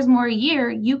 $100 more a year,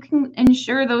 you can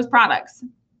insure those products.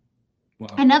 Wow.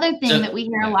 Another thing that we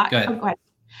hear a lot, go ahead.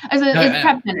 Is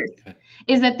prep centers,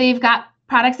 is that they've got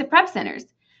products at prep centers.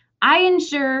 I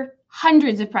insure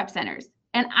hundreds of prep centers,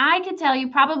 and I could tell you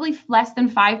probably less than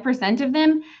 5% of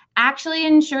them actually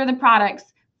insure the products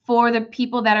for the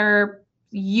people that are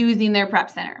using their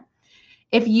prep center.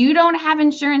 If you don't have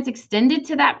insurance extended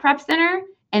to that prep center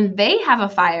and they have a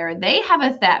fire, they have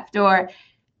a theft, or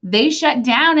they shut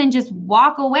down and just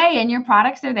walk away and your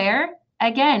products are there,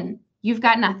 again, you've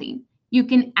got nothing. You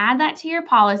can add that to your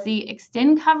policy,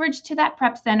 extend coverage to that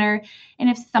prep center, and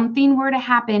if something were to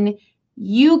happen,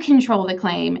 you control the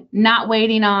claim, not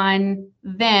waiting on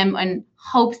them and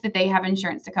hopes that they have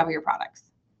insurance to cover your products.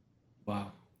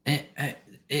 Wow.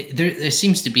 There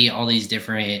seems to be all these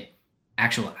different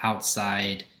actual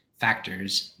outside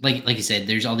factors. Like you said,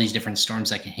 there's all these different storms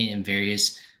that can hit in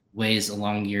various ways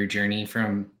along your journey,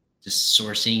 from just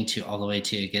sourcing to all the way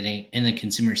to getting in the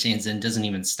consumer hands, and doesn't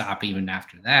even stop even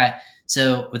after that.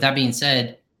 So with that being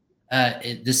said,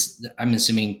 I'm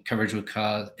assuming coverage would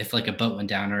cause if like a boat went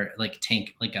down, or like a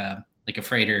tank, like a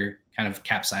freighter kind of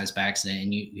capsized by accident,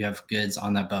 and you have goods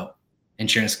on that boat.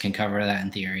 Insurance can cover that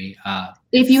in theory.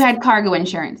 If you had cargo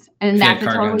insurance, and that's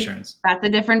a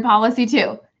different policy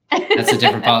too. That's a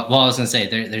different policy. Well, I was going to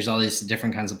say there's all these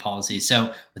different kinds of policies.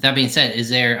 So with that being said, is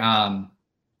there,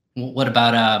 what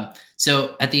about,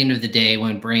 so at the end of the day,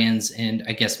 when brands, and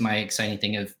I guess my exciting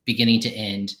thing of beginning to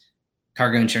end,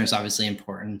 cargo insurance, obviously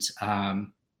important.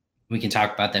 We can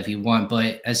talk about that if you want,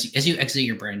 but as you exit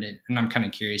your brand, and I'm kind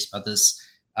of curious about this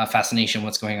fascination,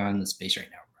 what's going on in the space right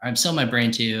now. I'm selling my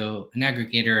brand to an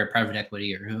aggregator, a private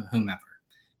equity, or whomever.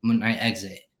 When I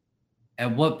exit,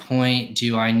 at what point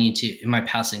do I need to? Am I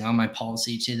passing on my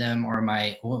policy to them, or am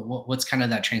I? What's kind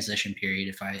of that transition period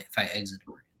if I exit a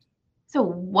brand? So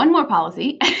one more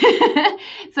policy.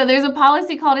 So there's a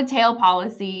policy called a tail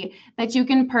policy that you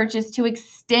can purchase to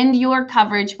extend your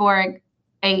coverage for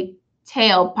a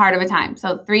tail part of a time.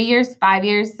 So 3 years, 5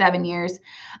 years, 7 years,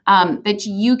 that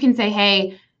you can say,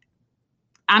 hey,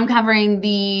 I'm covering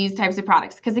these types of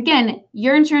products. Because again,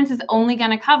 your insurance is only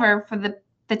going to cover for the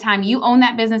time you own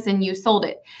that business and you sold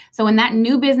it. So when that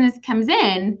new business comes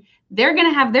in, they're going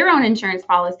to have their own insurance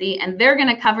policy, and they're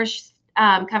going to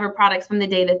cover products from the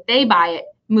day that they buy it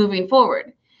moving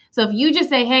forward. So if you just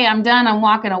say, hey, I'm done, I'm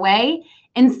walking away,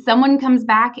 and someone comes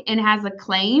back and has a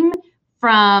claim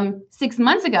from 6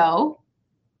 months ago,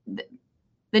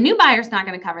 the new buyer's not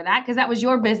going to cover that because that was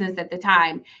your business at the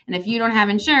time. And if you don't have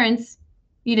insurance,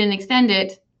 you didn't extend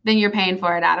it, then you're paying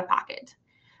for it out of pocket.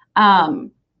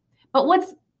 But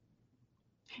what's,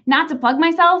 not to plug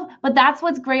myself, but that's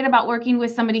what's great about working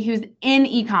with somebody who's in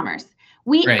e-commerce.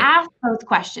 We ask those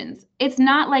questions. It's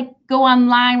not like go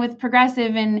online with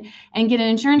Progressive and get an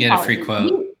insurance policy. Get a free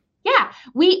quote.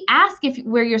 We ask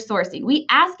where you're sourcing. We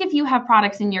ask if you have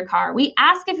products in your car. We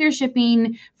ask if you're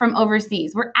shipping from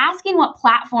overseas. We're asking what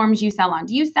platforms you sell on.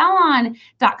 Do you sell on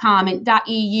 .com and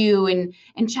 .eu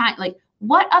and China? Like,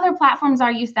 what other platforms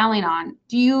are you selling on?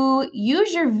 Do you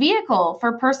use your vehicle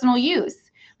for personal use,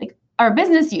 like, or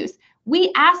business use?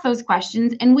 We ask those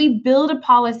questions, and we build a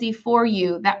policy for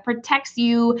you that protects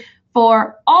you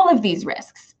for all of these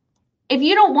risks. If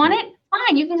you don't want it,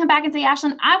 fine. You can come back and say,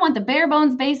 Ashlyn, I want the bare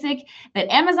bones basic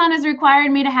that Amazon has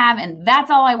required me to have, and that's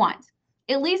all I want.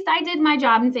 At least I did my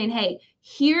job in saying, hey,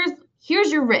 here's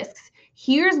your risks.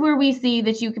 Here's where we see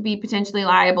that you could be potentially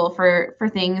liable for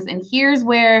things, and here's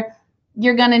where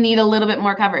you're going to need a little bit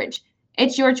more coverage.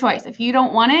 It's your choice. If you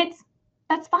don't want it,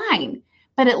 that's fine.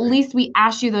 But at least we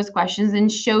asked you those questions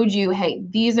and showed you, hey,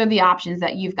 these are the options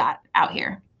that you've got out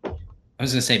here. I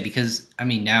was going to say, because I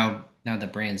mean, now the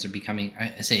brands are becoming,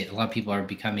 I say a lot of people are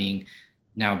becoming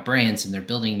now brands, and they're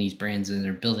building these brands, and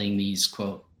they're building these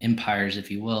quote empires, if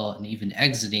you will, and even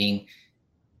exiting.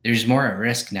 There's more at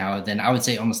risk now than I would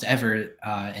say almost ever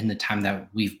in the time that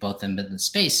we've both been in the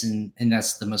space. And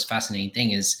that's the most fascinating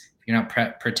thing is if you're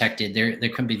not protected, there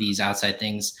could be these outside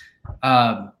things.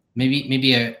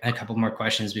 Maybe a couple more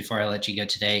questions before I let you go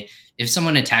today. If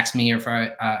someone attacks me, or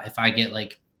if I get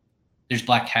like, there's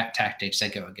black hat tactics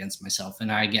that go against myself,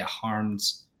 and I get harmed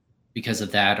because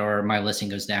of that, or my listing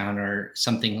goes down or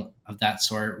something of that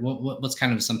sort? What's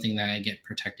kind of something that I get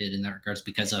protected in that regards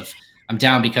because of I'm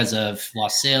down because of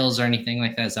lost sales or anything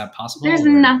like that? Is that possible? There's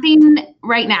nothing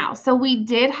right now. So we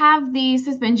did have the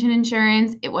suspension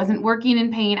insurance. It wasn't working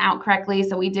and paying out correctly.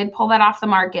 So we did pull that off the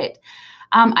market.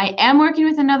 I am working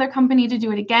with another company to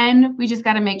do it again. We just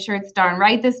got to make sure it's done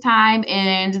right this time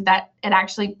and that it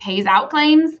actually pays out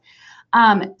claims.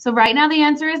 So right now the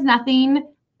answer is nothing,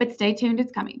 but stay tuned.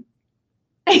 It's coming.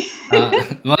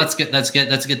 Well, that's good. That's good.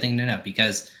 That's a good thing to know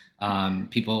because I'm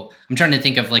trying to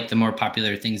think of like the more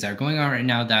popular things that are going on right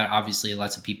now that obviously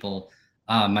lots of people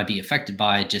might be affected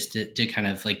by, just to kind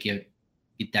of like get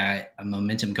that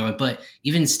momentum going. But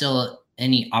even still,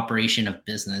 any operation of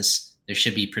business, there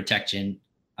should be protection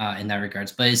in that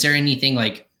regards. But is there anything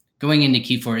like going into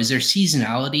Q4, is there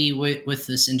seasonality with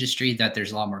this industry that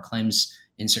there's a lot more claims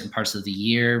in certain parts of the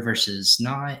year versus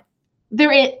not?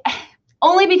 There is,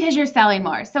 only because you're selling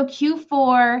more. So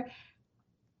Q4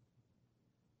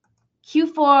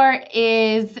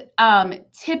 is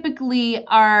typically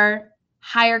our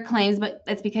higher claims, but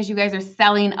that's because you guys are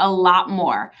selling a lot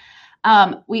more.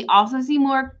 We also see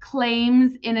more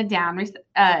claims in a down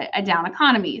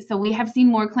economy. So we have seen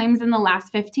more claims in the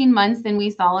last 15 months than we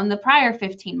saw in the prior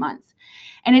 15 months.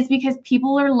 And it's because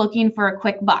people are looking for a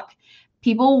quick buck.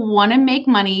 People want to make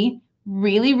money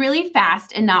really, really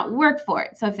fast and not work for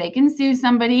it. So if they can sue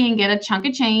somebody and get a chunk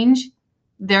of change,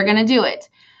 they're going to do it.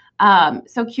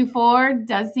 So Q4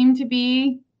 does seem to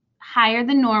be higher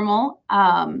than normal.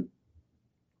 But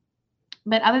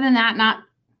other than that,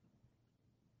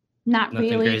 nothing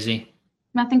really crazy.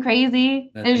 Nothing crazy.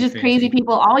 There's just crazy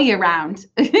people all year round.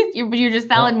 You're just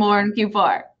selling more in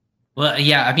Q4. Well,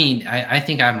 yeah, I mean, I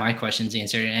think I have my questions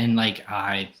answered, and like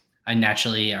I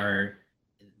naturally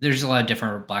there's a lot of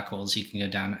different black holes you can go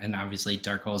down, and obviously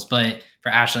dark holes. But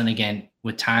for Ashlyn, again,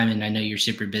 with time, and I know you're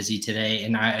super busy today,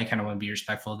 and I kind of want to be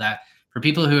respectful of that for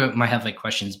people who might have like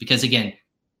questions, because again,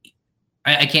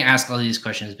 I can't ask all these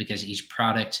questions because each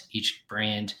product, each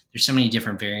brand, there's so many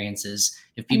different variances.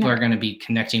 If people are going to be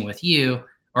connecting with you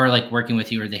or like working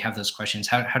with you, or they have those questions,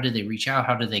 how do they reach out?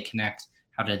 How do they connect?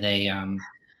 How do they, how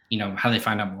do they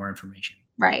find out more information?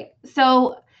 Right.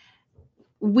 So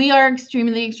we are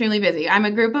extremely, extremely busy. I'm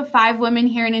a group of 5 women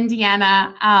here in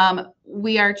Indiana.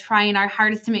 We are trying our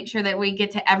hardest to make sure that we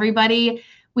get to everybody.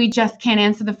 We just can't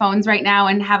answer the phones right now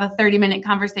and have a 30-minute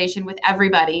conversation with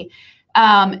everybody.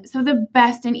 So the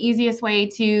best and easiest way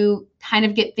to kind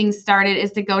of get things started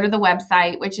is to go to the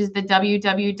website, which is the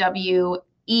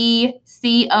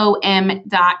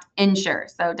www.ecom.insure.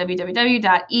 So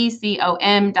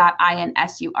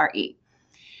www.ecom.insure.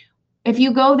 If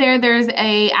you go there, there's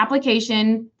a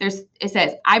application. It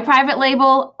says I private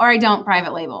label or I don't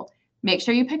private label. Make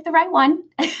sure you pick the right one.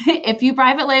 If you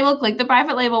private label, click the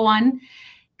private label one.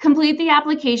 Complete the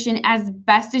application as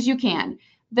best as you can.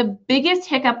 The biggest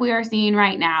hiccup we are seeing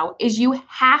right now is you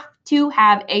have to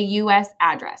have a U.S.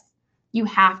 address. You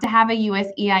have to have a U.S.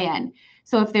 EIN.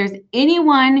 So if there's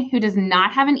anyone who does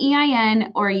not have an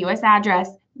EIN or a U.S. address,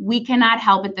 we cannot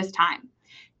help at this time.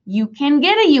 You can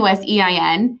get a U.S.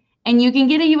 EIN and you can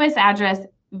get a U.S. address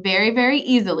very, very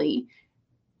easily.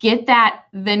 Get that,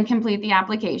 then complete the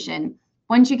application.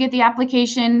 Once you get the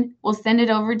application, we'll send it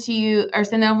over to you or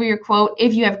send over your quote.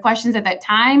 If you have questions at that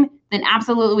time, then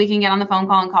absolutely we can get on the phone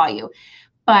call and call you.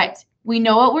 But we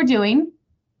know what we're doing.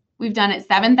 We've done it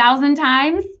 7,000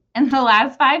 times in the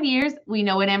last 5 years. We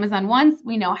know what Amazon wants.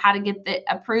 We know how to get it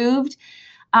approved.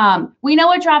 We know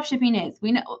what drop shipping is.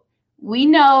 We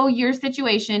know your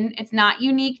situation. It's not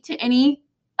unique to any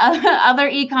other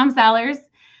e-com sellers.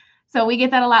 So we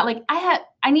get that a lot. Like I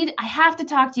have to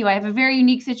talk to you. I have a very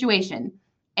unique situation,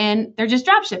 and they're just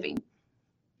drop shipping.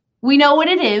 We know what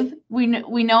it is. We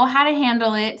know how to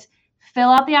handle it. Fill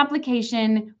out the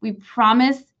application. We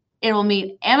promise it will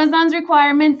meet Amazon's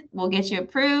requirements. We'll get you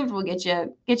approved. We'll get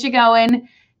you going.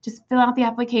 Just fill out the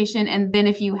application, and then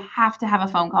if you have to have a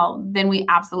phone call, then we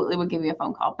absolutely will give you a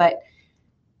phone call. But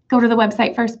go to the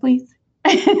website first, please.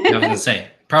 I was going to say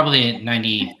probably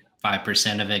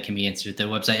 95% of it can be answered at the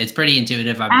website. It's pretty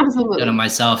intuitive. I've done it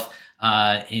myself.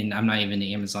 And I'm not even an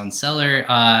Amazon seller,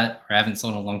 or I haven't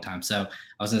sold in a long time. So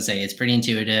I was going to say it's pretty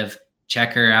intuitive.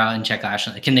 Check her out and check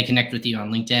Ashlyn. Can they connect with you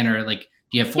on LinkedIn, or like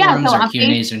do you have forums or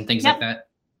Q&As and things like that?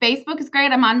 Facebook is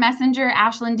great. I'm on Messenger,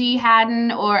 Ashlyn D. Hadden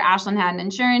or Ashlyn Hadden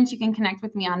Insurance. You can connect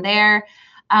with me on there.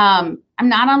 I'm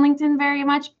not on LinkedIn very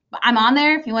much. I'm on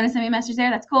there. If you want to send me a message there,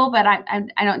 that's cool. But I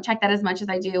don't check that as much as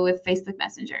I do with Facebook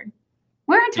Messenger.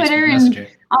 We're on Twitter and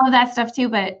all of that stuff too,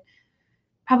 but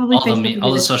probably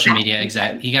all the social media.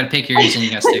 Exactly. You got to pick yours and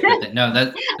you got to stick with it. No,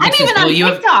 that I'm even on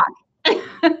TikTok.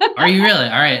 Are you really?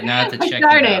 All right, now I have to check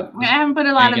that out. I haven't put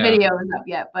a lot of videos up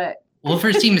yet, but well,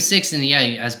 first team of 6, and yeah,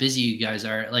 as busy you guys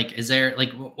are, like, is there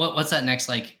like what's that next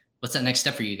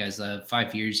step for you guys?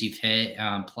 5 years you've hit,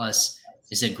 plus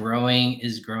is it growing?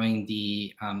 Is growing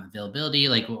the availability?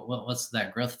 Like, what's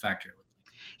that growth factor?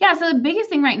 Yeah, so the biggest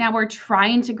thing right now we're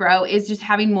trying to grow is just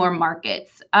having more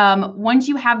markets. Once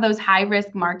you have those high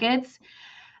risk markets,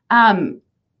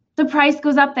 the price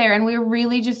goes up there, and we're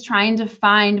really just trying to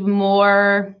find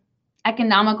more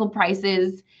economical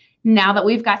prices. Now that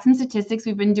we've got some statistics,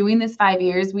 we've been doing this 5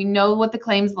 years, we know what the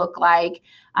claims look like.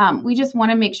 We just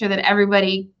want to make sure that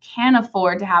everybody can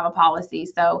afford to have a policy.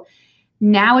 So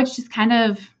now it's just kind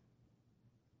of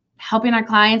helping our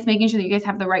clients, making sure that you guys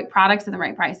have the right products and the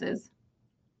right prices.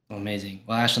 Amazing.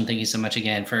 Well, Ashlyn, thank you so much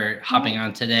again for hopping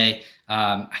on today.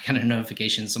 I got a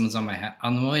notification someone's on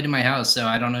the way to my house, so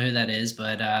I don't know who that is,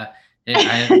 but I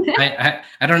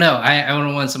don't know. I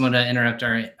don't want someone to interrupt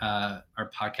our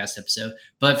podcast episode.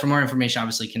 But for more information,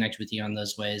 obviously connect with you on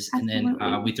those ways. Absolutely. And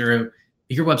then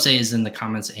your website is in the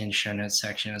comments and show notes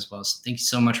section as well. So thank you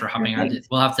so much for hopping on.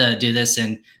 We'll have to do this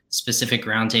in specific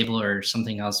roundtable or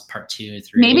something else, part 2,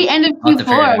 3. Maybe end of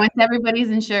Q4 once everybody's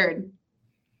insured.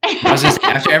 I was gonna say,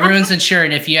 after everyone's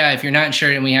insured, if you're not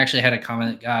insured, and we actually had a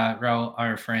comment,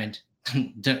 our friend,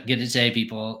 don't get it today,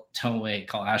 people, don't wait,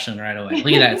 call Ashlyn right away.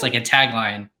 Look at that, it's like a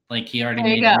tagline, like he already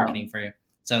made the marketing for you.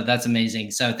 So that's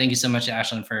amazing. So thank you so much,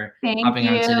 Ashlyn, for hopping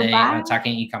on today and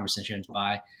talking e-commerce insurance.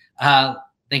 Bye.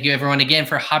 Thank you everyone again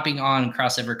for hopping on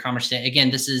Crossover Commerce Day.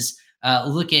 Again, this is a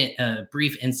look at a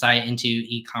brief insight into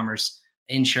e-commerce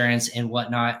insurance and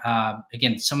whatnot.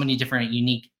 Again, so many different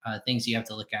unique things you have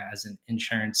to look at as an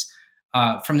insurance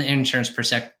from the insurance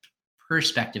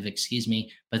perspective,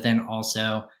 but then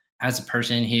also as a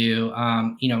person who,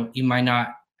 you might not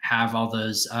have all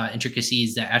those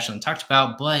intricacies that Ashlyn talked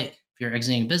about, but if you're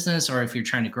exiting a business or if you're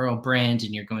trying to grow a brand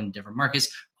and you're going to different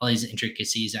markets, all these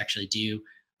intricacies actually do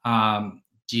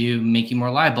make you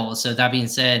more liable. So that being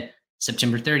said,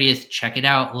 September 30th, check it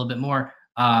out a little bit more.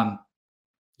 You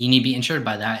need to be insured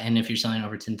by that. And if you're selling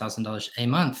over $10,000 a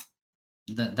month,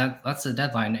 that's the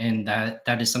deadline. And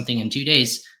that is something in 2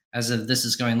 days, as of this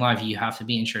is going live, you have to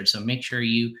be insured. So make sure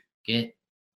you get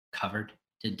covered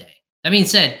today. That being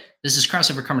said, this is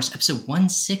Crossover Commerce episode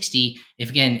 160.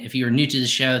 If you're new to the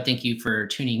show, thank you for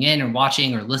tuning in or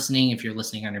watching or listening. If you're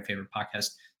listening on your favorite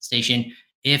podcast station,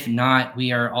 if not,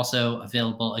 we are also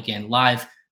available again live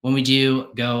when we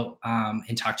do go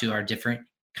and talk to our different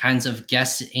kinds of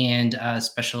guests and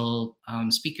special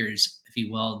speakers, if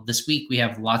you will. This week, we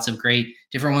have lots of great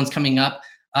different ones coming up,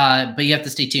 but you have to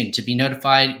stay tuned. To be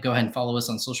notified, go ahead and follow us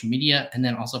on social media, and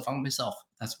then also follow myself.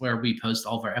 That's where we post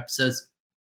all of our episodes,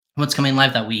 what's coming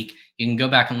live that week. You can go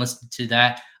back and listen to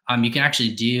that. You can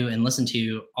actually do and listen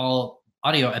to all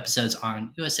audio episodes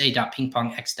on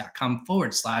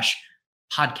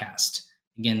usa.pingpongx.com/podcast.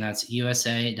 Again, that's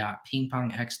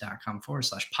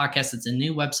usa.pingpongx.com/podcast. It's a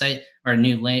new website or a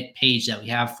new page that we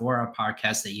have for our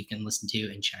podcast that you can listen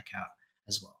to and check out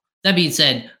as well. That being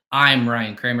said, I'm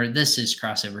Ryan Kramer. This is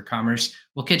Crossover Commerce.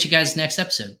 We'll catch you guys next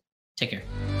episode. Take care.